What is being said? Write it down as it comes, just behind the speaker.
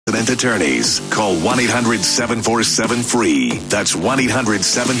Employment Attorneys. Call 1-800-747-FREE. That's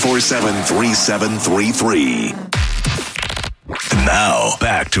 1-800-747-3733. Now,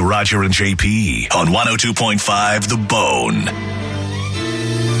 back to Roger and JP on 102.5 The Bone.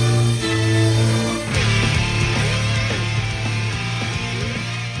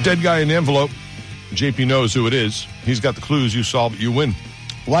 Dead guy in the envelope. JP knows who it is. He's got the clues. You solve it, you win.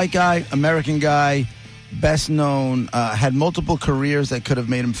 White guy, American guy, best known, had multiple careers that could have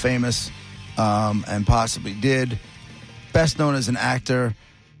made him famous, and possibly did. Best known as an actor,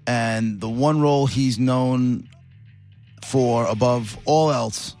 and the one role he's known for above all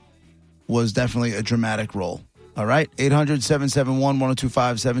else was definitely a dramatic role. All right?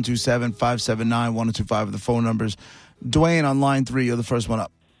 800-771-1025, 727-579-1025 are the phone numbers. Dwayne on line 3, you're the first one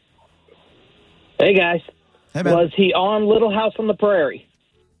up. Hey, guys. Hey, man. Was he on Little House on the Prairie?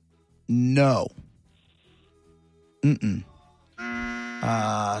 No.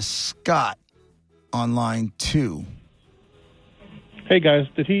 Scott on line 2. Hey, guys.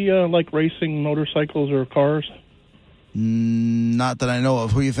 Did he like racing motorcycles or cars? Not that I know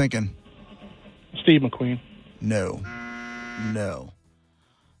of. Who are you thinking? Steve McQueen. No.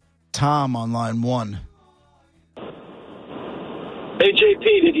 Tom on line 1. Hey,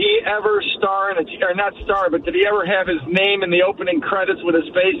 JP, did he ever star in or not star, but did he ever have his name in the opening credits with his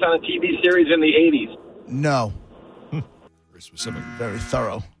face on a TV series in the 80s? No. Very specific. Very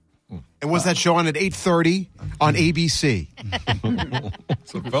thorough. And was that show on at 8:30 on ABC?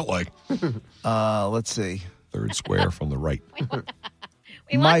 That's what it felt like. Let's see. Third square from the right.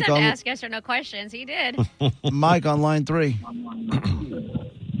 We want them to ask yes or no questions. He did. Mike on line 3.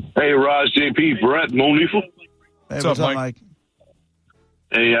 Hey, Raj, JP, Brett, Monifa. Hey, what's up, Mike?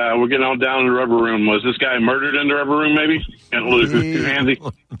 Hey, we're getting on down in the rubber room. Was this guy murdered in the rubber room, maybe? Can't look too handy.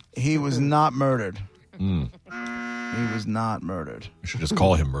 He was not murdered. He was not murdered. We should just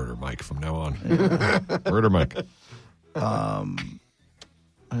call him Murder Mike from now on. Yeah. Murder Mike. I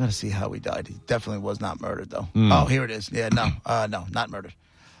got to see how he died. He definitely was not murdered, though. Oh, here it is. Yeah, no, not murdered.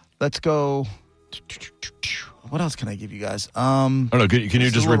 Let's go. What else can I give you guys? I don't know. Can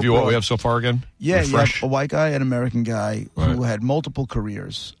you just review what we have so far again? Yeah, you have a white guy, an American guy who had multiple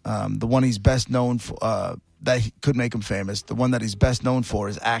careers. The one he's best known for, that could make him famous, the one that he's best known for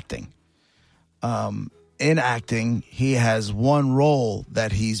is acting. In acting, he has one role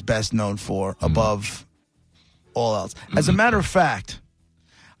that he's best known for above all else. As a matter of fact,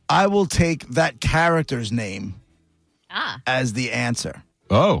 I will take that character's name as the answer.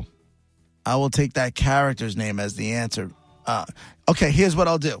 Oh. I will take that character's name as the answer. Okay, here's what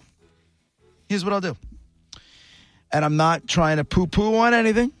I'll do. And I'm not trying to poo-poo on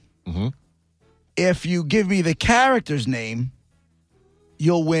anything. Mm-hmm. If you give me the character's name,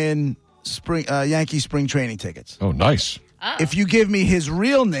 you'll win Yankee spring training tickets. Oh, nice. Oh. If you give me his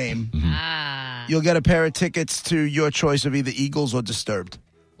real name, you'll get a pair of tickets to your choice of either Eagles or Disturbed.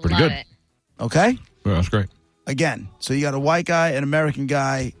 Pretty good. It. Okay? Yeah, that's great. Again, so you got a white guy, an American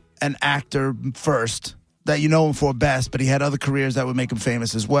guy, an actor first that you know him for best, but he had other careers that would make him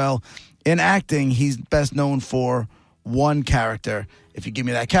famous as well. In acting, he's best known for one character. If you give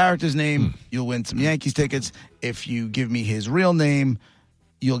me that character's name, you'll win some Yankees tickets. If you give me his real name,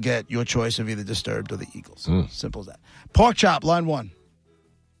 you'll get your choice of either Disturbed or the Eagles. Simple as that. Pork Chop, line 1.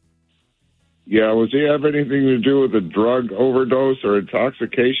 Yeah, was he have anything to do with a drug overdose or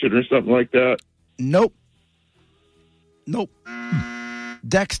intoxication or something like that? Nope.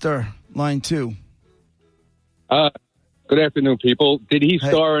 Dexter, line 2. Good afternoon, people. Did he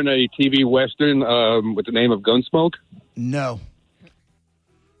star in a TV Western with the name of Gunsmoke? No.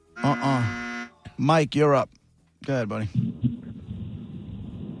 Mike, you're up. Go ahead, buddy.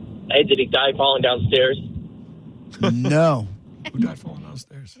 Hey, did he die falling downstairs? No. Who died falling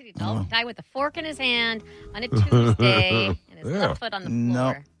downstairs? Did he die with a fork in his hand on a Tuesday and his left foot on the floor?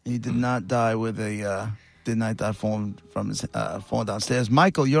 No, he did not die with a... did not die falling downstairs.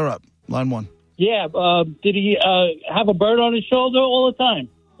 Michael, you're up. Line 1. Yeah, did he have a bird on his shoulder all the time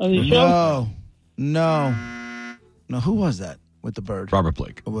on the show? No. Who was that with the bird? Robert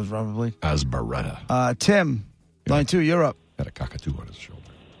Blake. It was Robert Blake? As Beretta. Tim, line 2, you're up. Had a cockatoo on his shoulder.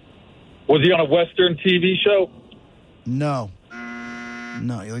 Was he on a Western TV show? No,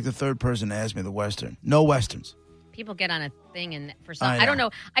 you're like the third person to ask me the Western. No Westerns. People get on a thing and for some, I don't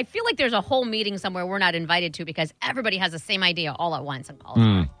know. I feel like there's a whole meeting somewhere we're not invited to because everybody has the same idea all at once and calls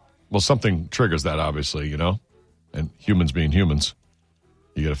for it. Well, something triggers that, obviously, you know? And humans being humans,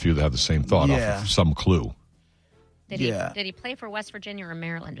 you get a few that have the same thought off of some clue. Did he play for West Virginia or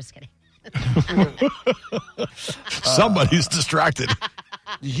Maryland? Just kidding. Somebody's distracted.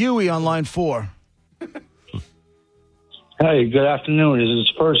 Huey on line 4. Hey, good afternoon. Is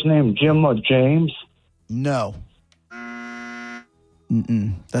his first name Jim or James? No.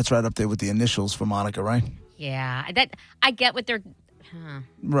 That's right up there with the initials for Monica, right? Yeah, that I get what they're.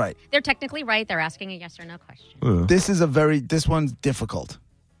 Right. They're technically right. They're asking a yes or no question. This one's difficult.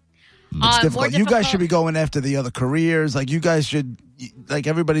 It's difficult. You guys should be going after the other careers. Like, you guys should, like,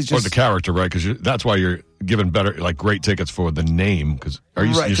 everybody's just... Or the character, right? Because that's why you're given better, like, great tickets for the name. Because are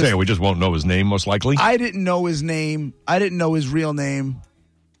you you're saying we just won't know his name, most likely? I didn't know his name. I didn't know his real name.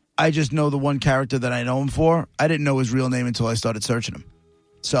 I just know the one character that I know him for. I didn't know his real name until I started searching him.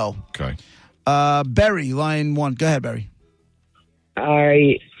 So... Okay. Barry, line 1. Go ahead, Barry. Are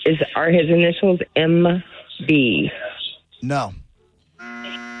his initials MB? No.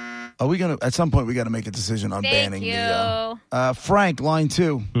 Are we gonna? At some point, we got to make a decision on banning the. Frank, line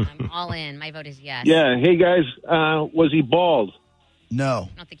 2. I'm all in. My vote is yes. Yeah. Hey guys, was he bald? No.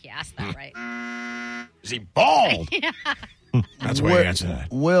 I don't think you asked that right. Is he bald? Yeah. That's why you answer that.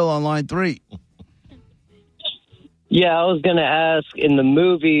 Will on line 3. Yeah, I was gonna ask, in the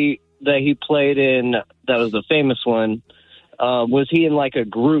movie that he played in, that was the famous one. Was he in like a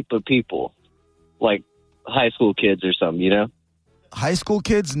group of people, like high school kids or something? You know. High school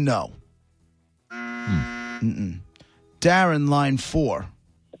kids? No. Darren, line 4.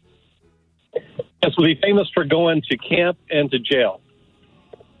 Yes, was he famous for going to camp and to jail?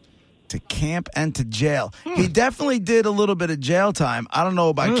 To camp and to jail. He definitely did a little bit of jail time. I don't know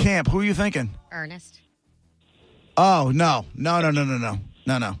about camp. Who are you thinking? Ernest. Oh, no. No.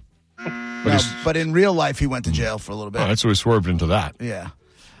 But in real life, he went to jail for a little bit. Oh, that's why we swerved into that. Yeah.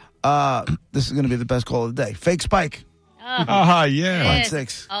 This is going to be the best call of the day. Fake Spike. Yeah. Line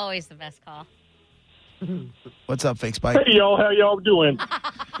 6. Always the best call. What's up, Fake Spike? Hey, y'all. How y'all doing?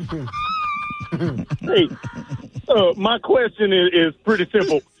 Hey, my question is pretty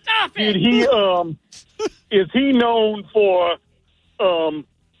simple. Stop it. Did he, is he known for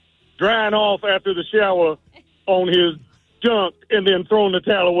drying off after the shower on his junk and then throwing the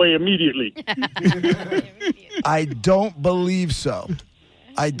towel away immediately? I don't believe so.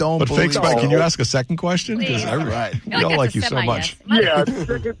 But Fake Spike, can you ask a second question? Because right. We don't like you so much. Yeah.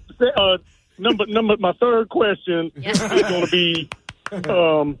 My third question is going to be,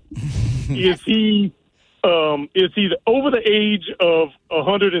 is he over the age of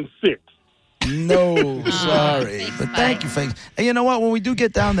 106? No, sorry. But thank you, Fake. And you know what? When we do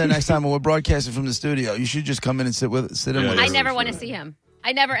get down there next time when we're broadcasting from the studio, you should just come in and sit in with us. I never want to see him.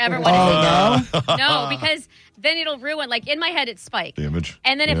 I never, ever want to see him. No, because then it'll ruin, like, in my head, it's Spike. The image.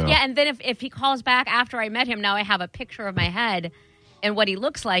 And then if he calls back after I met him, now I have a picture of my head and what he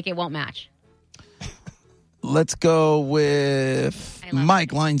looks like, it won't match. Let's go with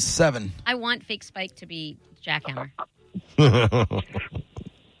Mike, line 7. I want Fake Spike to be Jackhammer.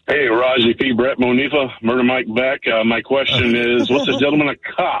 Hey, Raji P. Brett Monifa, Murder Mike back. My question is, what's this gentleman a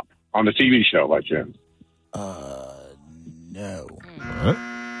cop on the TV show by chance? No.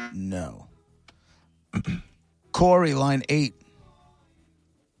 No. Corey, line 8.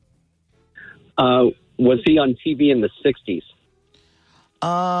 Was he on TV in the 60s?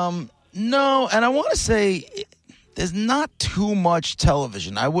 No, and I want to say there's not too much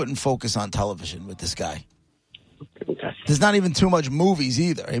television. I wouldn't focus on television with this guy. Okay. There's not even too much movies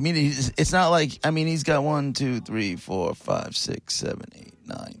either. I mean, it's not like, I mean, he's got 1, 2, 3, 4, 5, 6, 7, 8,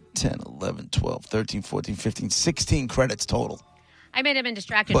 9, 10, 11, 12, 13, 14, 15, 16 credits total. I may have been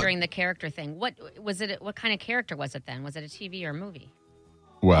distracted during the character thing. What was it? What kind of character was it then? Was it a TV or a movie?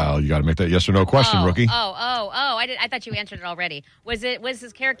 Well, you got to make that yes or no question, rookie. I thought you answered it already. Was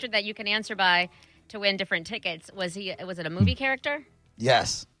his character that you can answer by to win different tickets? Was it a movie character?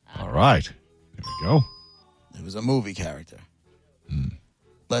 Yes. All right. There we go. It was a movie character.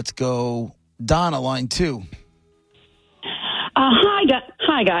 Let's go Donna, line 2. Hi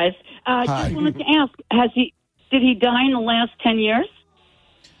guys. Just wanted to ask, did he die in the last 10 years?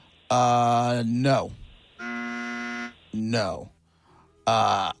 No.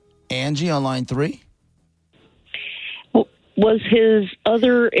 Angie on line 3. Was his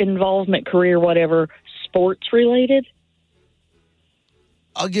other involvement, career, whatever, sports related?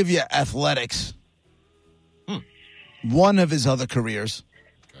 I'll give you athletics. One of his other careers.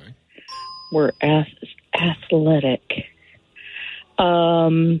 Okay. Were athletic.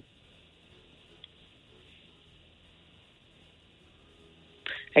 I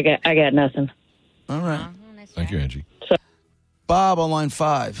got nothing. All right. Thank you, Angie. Bob on line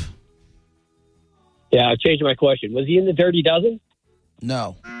 5. Yeah, I've changed my question. Was he in the Dirty Dozen?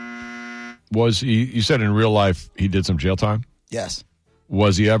 No. Was he, you said in real life he did some jail time? Yes.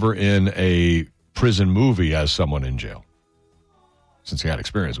 Was he ever in a prison movie as someone in jail? Since he had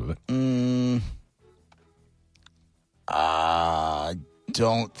experience with it.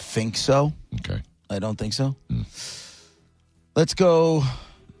 Don't think so. Okay. I don't think so. Let's go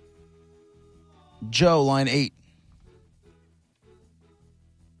Joe, line 8.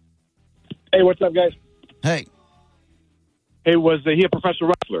 Hey, what's up, guys? Hey. Hey, was he a professional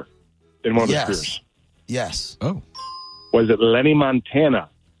wrestler in one of Yes. the Spears? Yes. Oh. Was it Lenny Montana?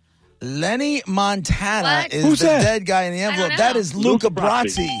 Lenny Montana is Who's the that? dead guy in the envelope. That is Luca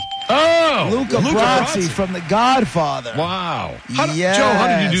Brasi. Oh! Luca Brasi from The Godfather. Wow. Yes. Joe, how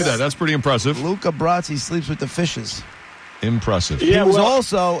did you do that? That's pretty impressive. Luca Brasi sleeps with the fishes. Impressive. He was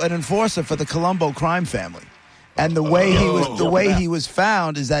also an enforcer for the Colombo crime family. And the way he was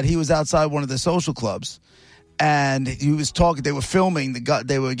found is that he was outside one of the social clubs, and he was talking. They were filming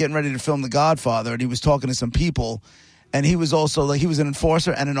they were getting ready to film The Godfather, and he was talking to some people. And he was also he was an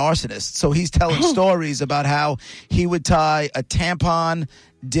enforcer and an arsonist. So he's telling stories about how he would tie a tampon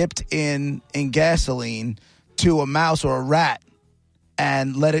dipped in gasoline to a mouse or a rat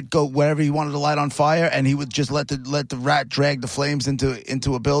and let it go wherever he wanted to light on fire, and he would just let the rat drag the flames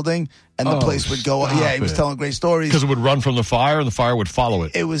into a building, and the place would go up. Yeah, he was telling great stories. Because it would run from the fire, and the fire would follow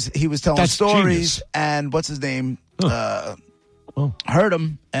it. He was telling That's stories, genius. and what's his name? Heard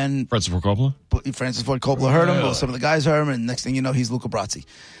him, and Francis Ford Coppola? Francis Ford Coppola heard him. Well, some of the guys heard him, and next thing you know, he's Luca Brasi.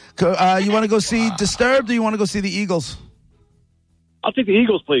 You want to go see Disturbed, or you want to go see the Eagles? I'll take the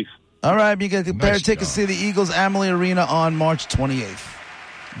Eagles, please. All right, you get a pair of tickets to the Eagles Amalie Arena on March 28th.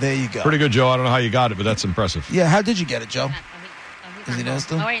 There you go. Pretty good, Joe. I don't know how you got it, but that's impressive. Yeah, how did you get it, Joe? Is he there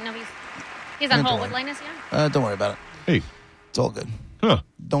still? Oh, wait, no, he's on hold. What line is he on? Don't worry about it. Hey. It's all good. Huh.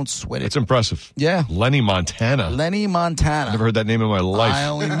 Don't sweat it. It's impressive. Yeah. Lenny Montana. Lenny Montana. Never heard that name in my life. I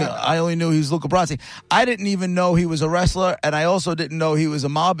only knew he was Luca Brasi. I didn't even know he was a wrestler, and I also didn't know he was a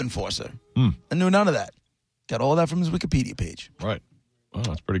mob enforcer. I knew none of that. Got all that from his Wikipedia page. Right. Well,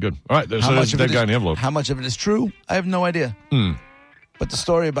 that's pretty good. All right, there's How a much of dead it guy is- in the envelope. How much of it is true? I have no idea. But the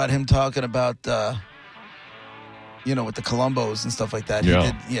story about him talking about, with the Colombos and stuff like that.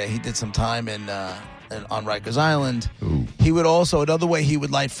 Yeah. He did some time on Rikers Island. He would also, another way he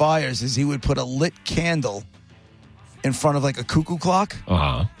would light fires is he would put a lit candle in front of like a cuckoo clock.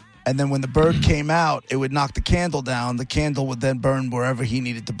 Uh-huh. And then when the bird came out, it would knock the candle down. The candle would then burn wherever he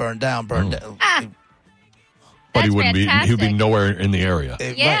needed to burn down. But he wouldn't be. He'd be fantastic. nowhere in the area.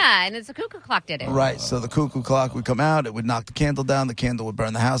 Yeah, and it's a cuckoo clock did it. Right, so the cuckoo clock would come out, it would knock the candle down, the candle would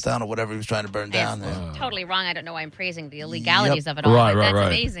burn the house down or whatever he was trying to burn down. Totally wrong. I don't know why I'm praising the illegalities of it all. Right, but right, that's right.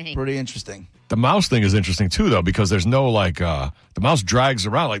 amazing. Pretty interesting. The mouse thing is interesting too, though, because there's no the mouse drags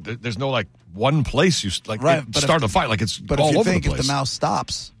around like there's no one place you Right, but start if- a fight like it's But all if you over think the if place. the mouse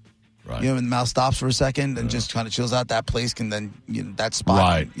stops, Right. when the mouse stops for a second and just kind of chills out, that place can then, that spot,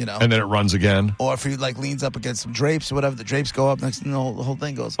 Right. And then it runs again. Or if he leans up against some drapes or whatever, the drapes go up, next thing you know, the whole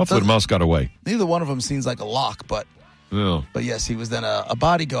thing goes. Hopefully the mouse got away. Neither one of them seems like a lock, but Yeah. yes, he was then a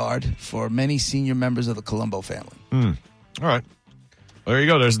bodyguard for many senior members of the Colombo family. All right. Well, there you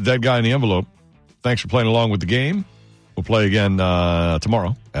go. There's the dead guy in the envelope. Thanks for playing along with the game. We'll play again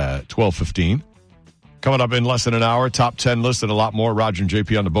tomorrow at 12:15. Coming up in less than an hour, top 10 list and a lot more. Roger and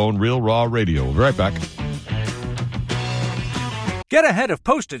JP on the Bone, Real Raw Radio. We'll be right back. Get ahead of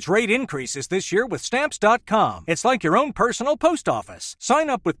postage rate increases this year with Stamps.com. It's like your own personal post office. Sign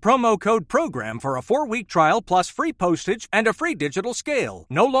up with promo code PROGRAM for a 4-week trial plus free postage and a free digital scale.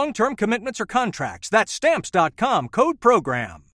 No long-term commitments or contracts. That's Stamps.com, code PROGRAM.